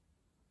pruning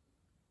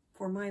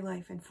for my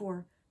life and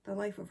for the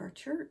life of our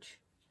church,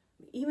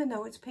 even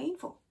though it's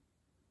painful.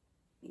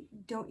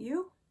 Don't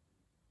you?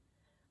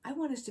 I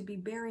want us to be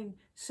bearing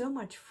so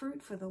much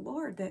fruit for the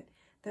Lord that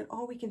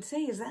all we can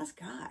say is, that's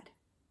God.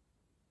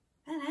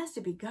 That has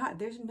to be God.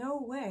 There's no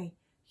way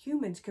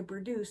humans could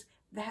produce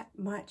that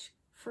much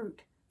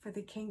fruit for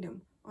the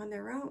kingdom on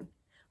their own.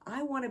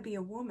 I want to be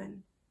a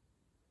woman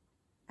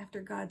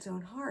after God's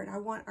own heart. I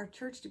want our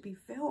church to be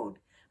filled,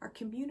 our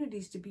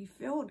communities to be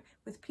filled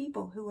with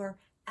people who are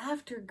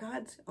after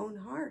God's own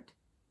heart.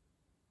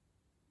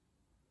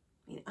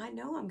 I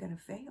know I'm going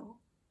to fail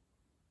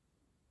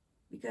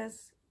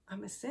because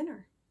I'm a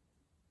sinner.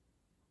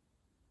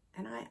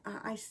 And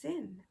I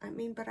sin.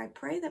 But I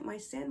pray that my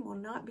sin will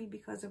not be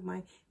because of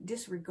my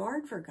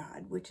disregard for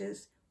God, which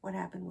is what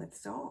happened with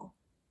Saul.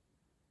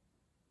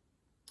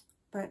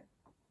 But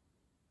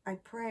I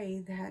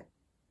pray that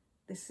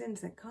the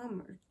sins that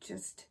come are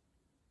just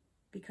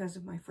because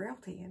of my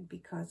frailty and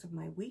because of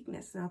my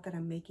weakness. Not that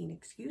I'm making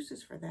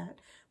excuses for that,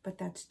 but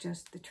that's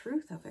just the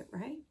truth of it,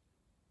 right?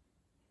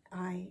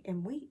 I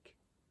am weak.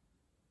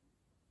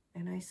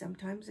 And I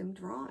sometimes am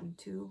drawn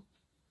to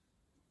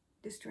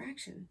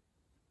distraction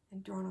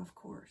and drawn off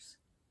course.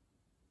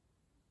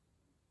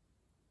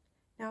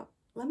 Now,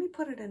 let me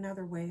put it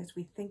another way as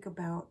we think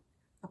about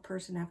a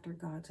person after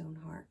God's own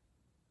heart.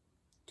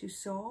 To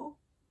Saul,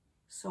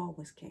 Saul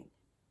was king.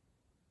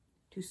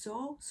 To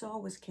Saul,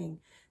 Saul was king.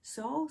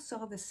 Saul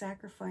saw the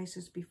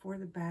sacrifices before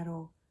the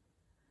battle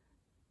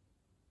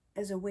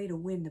as a way to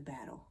win the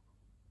battle,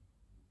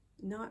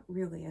 not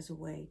really as a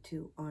way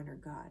to honor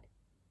God.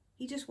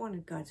 He just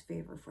wanted God's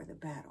favor for the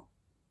battle.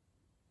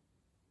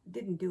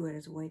 Didn't do it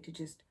as a way to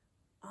just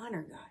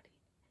honor God.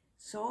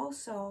 Saul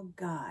saw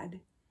God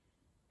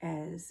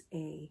as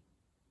a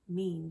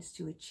means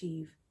to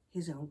achieve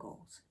his own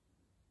goals.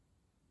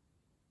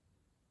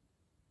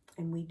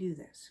 And we do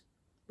this.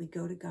 We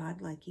go to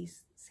God like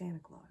he's Santa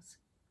Claus,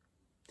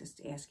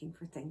 just asking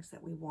for things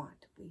that we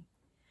want.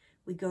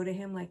 We go to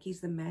him like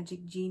he's the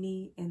magic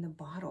genie in the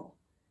bottle.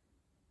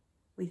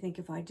 We think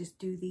if I just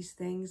do these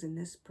things in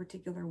this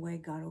particular way,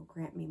 God will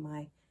grant me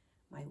my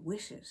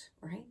wishes,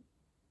 right?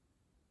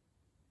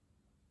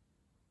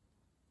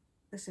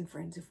 Listen,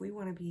 friends, if we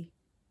want to be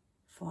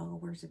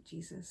followers of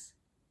Jesus,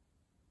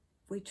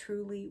 if we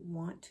truly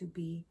want to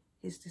be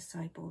his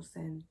disciples,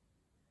 then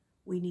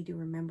we need to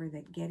remember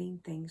that getting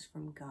things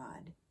from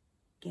God,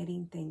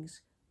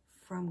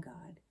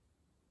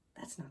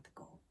 that's not the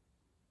goal.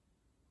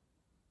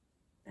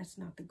 That's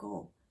not the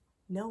goal.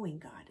 Knowing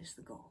God is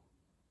the goal.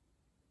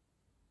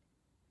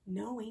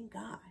 Knowing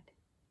God,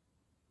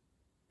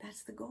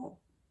 that's the goal.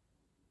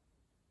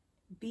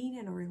 Being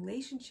in a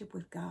relationship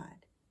with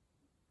God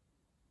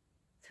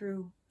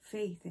through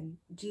faith in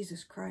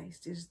Jesus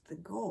Christ is the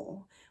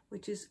goal,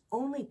 which is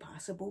only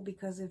possible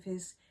because of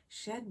his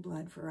shed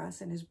blood for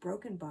us and his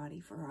broken body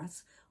for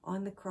us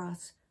on the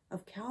cross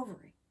of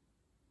Calvary.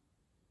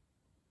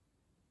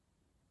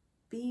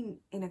 Being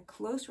in a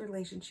close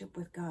relationship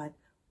with God,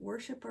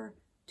 worshiper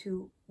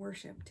to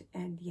worshiped,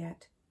 and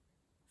yet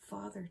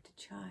father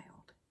to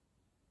child.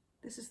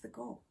 This is the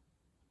goal.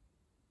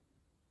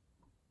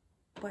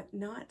 But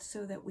not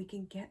so that we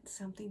can get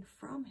something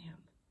from him,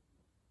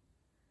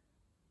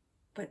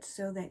 but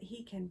so that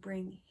he can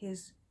bring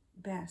his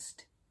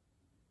best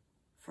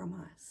from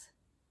us.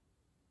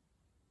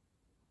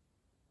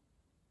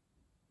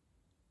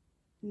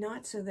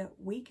 Not so that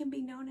we can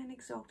be known and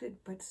exalted,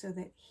 but so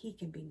that he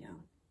can be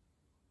known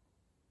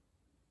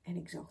and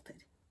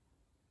exalted.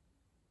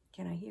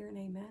 Can I hear an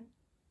amen?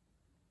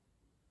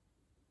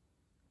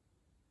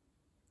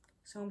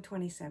 Psalm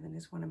 27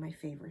 is one of my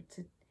favorites.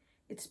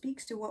 It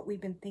speaks to what we've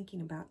been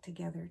thinking about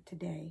together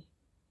today.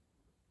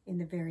 In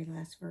the very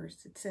last verse,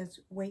 it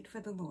says, wait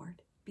for the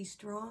Lord. Be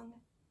strong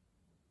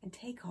and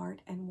take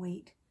heart and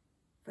wait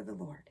for the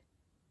Lord.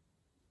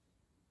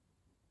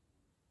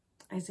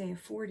 Isaiah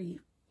 40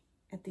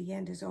 at the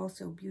end is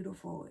also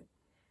beautiful.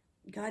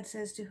 God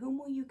says, to whom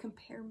will you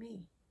compare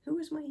me? Who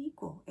is my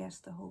equal?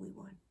 Asked the Holy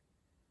One.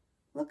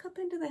 Look up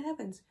into the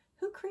heavens.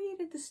 Who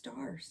created the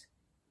stars?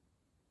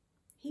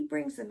 He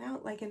brings them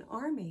out like an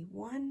army,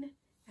 one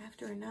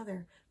after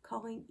another,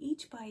 calling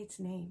each by its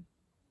name.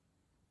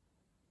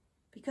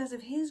 Because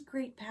of his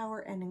great power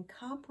and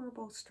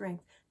incomparable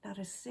strength, not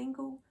a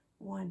single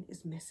one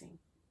is missing.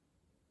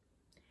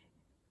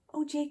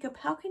 Oh, Jacob,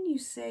 how can you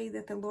say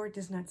that the Lord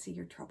does not see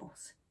your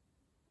troubles?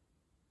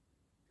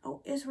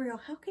 Oh, Israel,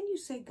 how can you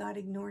say God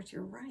ignores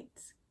your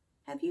rights?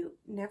 Have you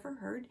never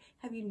heard?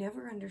 Have you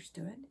never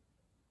understood?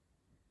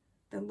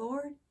 The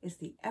Lord is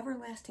the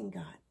everlasting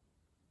God,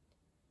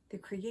 the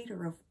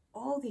creator of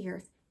all the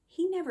earth.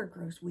 He never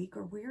grows weak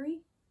or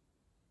weary.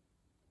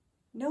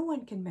 No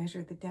one can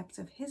measure the depths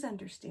of his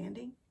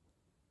understanding.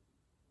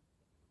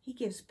 He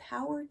gives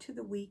power to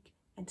the weak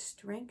and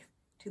strength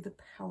to the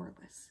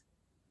powerless.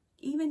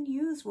 Even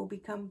youths will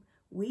become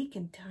weak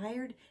and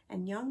tired,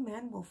 and young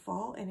men will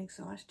fall in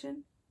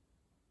exhaustion.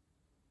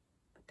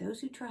 But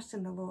those who trust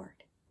in the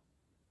Lord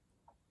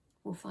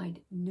will find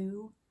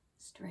new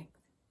strength.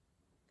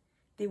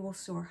 They will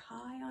soar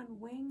high on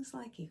wings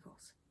like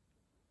eagles.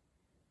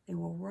 They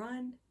will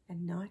run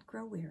and not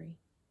grow weary.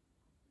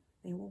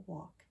 They will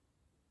walk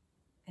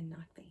and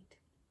not faint.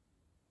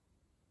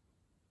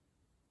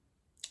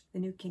 The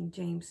New King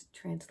James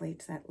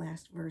translates that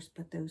last verse,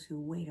 but those who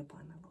wait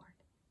upon the Lord.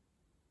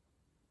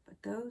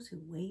 But those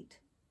who wait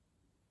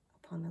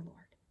upon the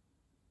Lord.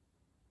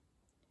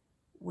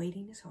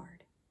 Waiting is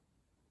hard.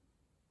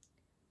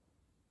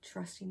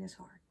 Trusting is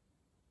hard.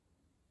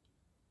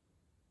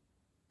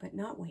 But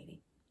not waiting.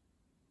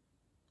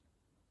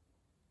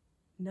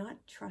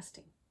 Not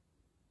trusting.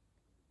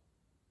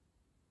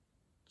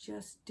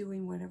 Just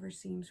doing whatever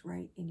seems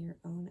right in your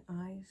own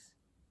eyes,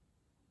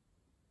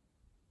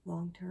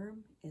 long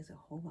term is a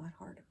whole lot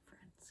harder,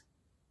 friends.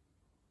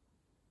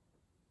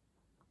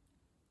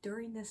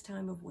 During this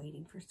time of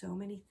waiting for so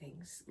many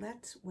things,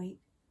 let's wait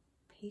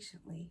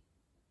patiently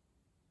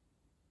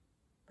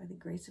by the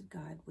grace of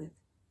God with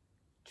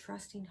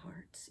trusting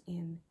hearts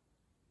in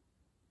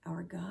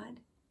our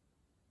God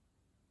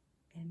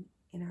and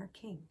in our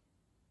King,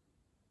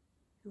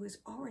 who has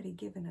already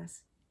given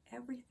us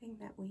everything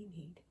that we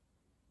need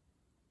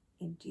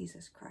in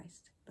Jesus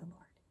Christ the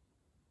Lord.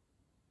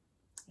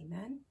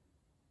 Amen.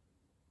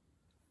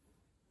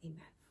 Amen.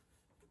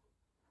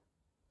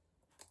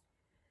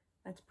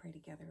 Let's pray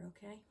together,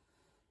 okay?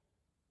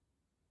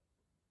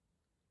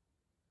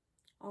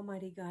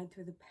 Almighty God,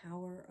 through the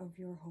power of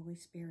your Holy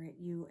Spirit,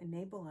 you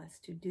enable us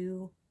to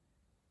do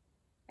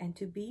and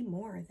to be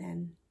more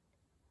than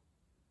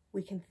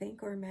we can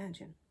think or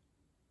imagine.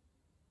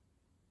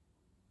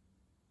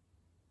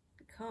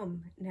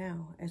 Come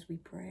now as we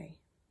pray.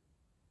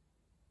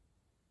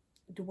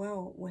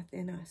 Dwell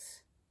within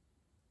us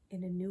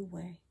in a new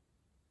way.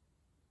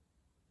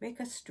 Make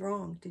us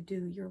strong to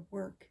do your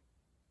work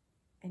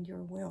and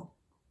your will,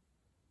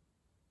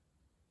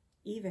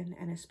 even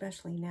and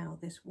especially now,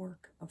 this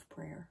work of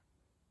prayer.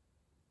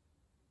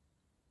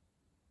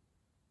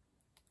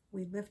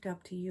 We lift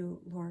up to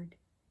you, Lord,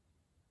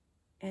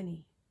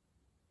 any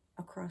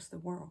across the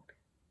world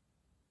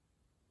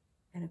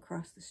and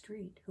across the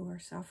street who are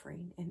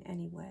suffering in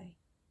any way.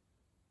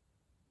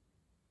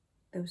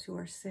 Those who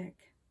are sick,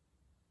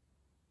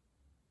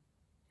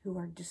 who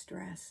are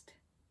distressed,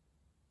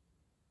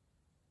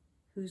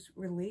 whose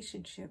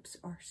relationships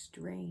are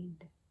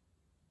strained,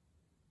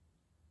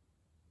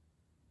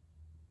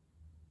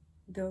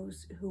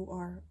 those who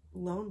are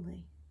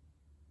lonely,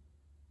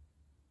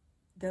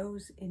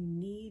 those in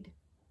need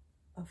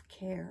of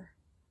care,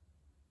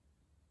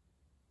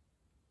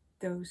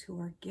 those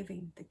who are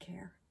giving the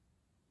care.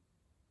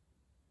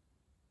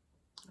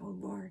 Oh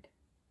Lord,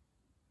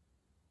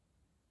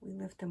 we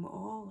lift them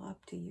all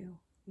up to you,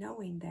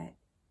 knowing that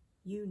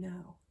you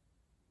know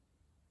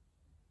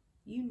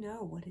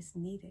what is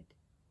needed.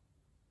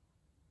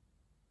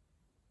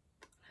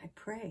 I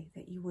pray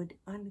that you would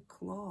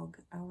unclog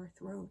our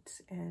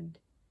throats and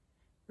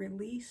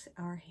release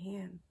our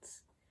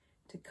hands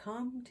to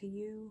come to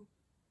you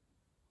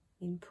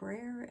in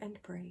prayer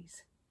and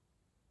praise,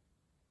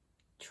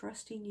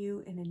 trusting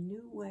you in a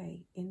new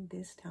way in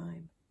this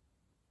time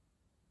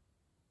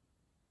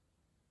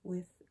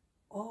with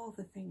all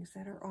the things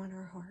that are on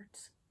our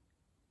hearts.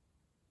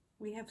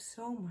 We have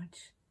so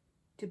much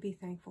to be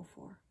thankful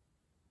for.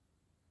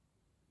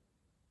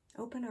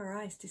 Open our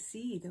eyes to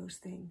see those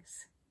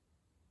things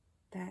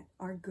that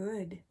are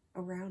good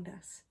around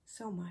us.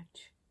 So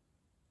much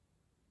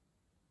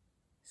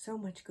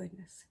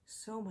goodness,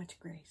 so much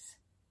grace.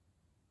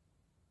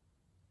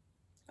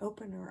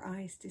 Open our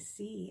eyes to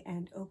see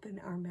and open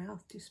our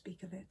mouth to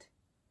speak of it.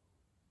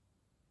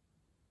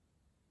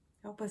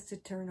 Help us to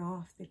turn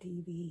off the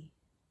TV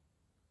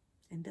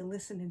and to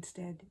listen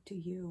instead to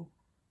you,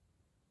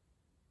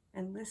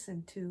 and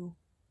listen to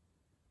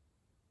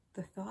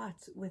the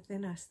thoughts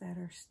within us that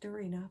are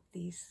stirring up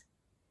these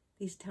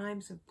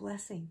times of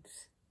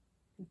blessings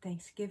and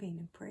thanksgiving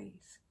and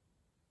praise.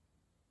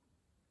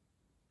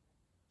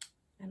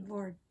 And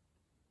Lord,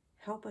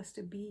 help us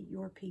to be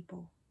your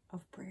people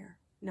of prayer,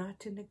 not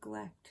to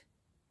neglect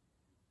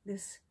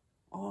this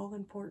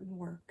all-important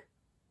work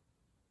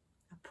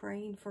of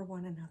praying for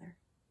one another,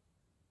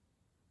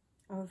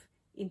 of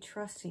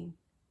entrusting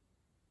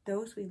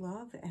those we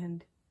love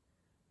and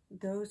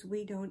those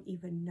we don't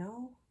even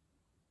know,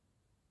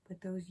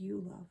 but those you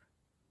love,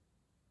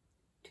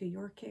 to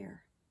your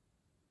care,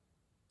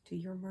 to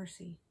your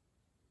mercy,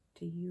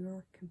 to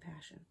your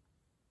compassion.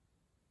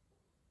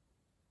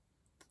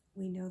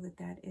 We know that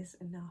that is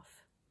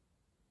enough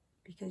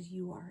because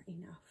you are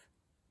enough.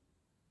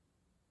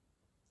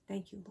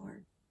 Thank you,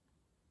 Lord,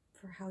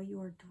 for how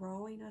you are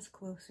drawing us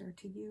closer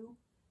to you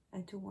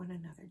and to one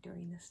another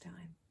during this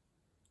time.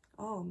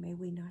 Oh, may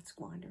we not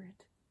squander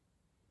it.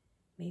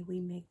 May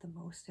we make the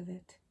most of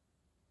it,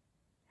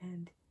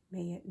 and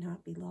may it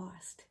not be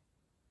lost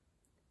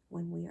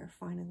when we are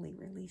finally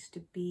released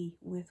to be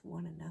with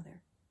one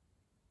another,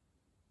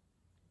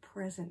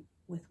 present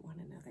with one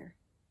another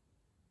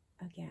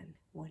again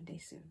one day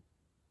soon.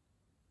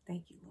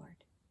 Thank you,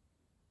 Lord.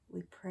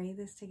 We pray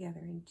this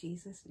together in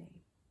Jesus'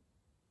 name.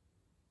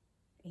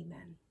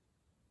 Amen.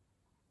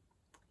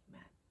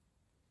 Amen.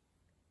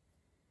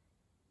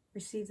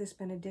 Receive this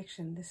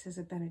benediction. This is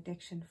a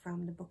benediction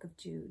from the book of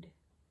Jude.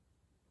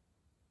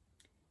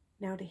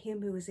 Now to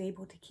him who is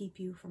able to keep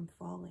you from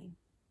falling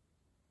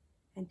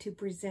and to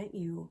present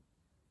you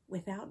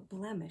without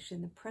blemish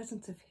in the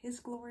presence of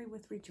his glory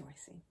with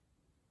rejoicing.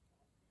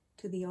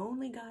 To the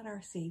only God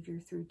our Savior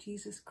through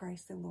Jesus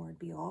Christ the Lord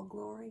be all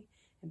glory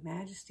and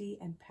majesty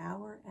and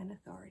power and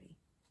authority,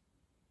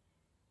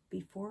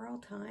 before all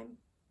time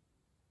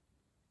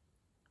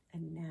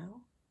and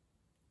now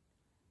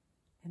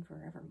and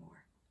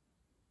forevermore.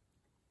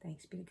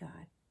 Thanks be to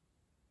God.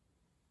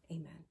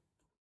 Amen.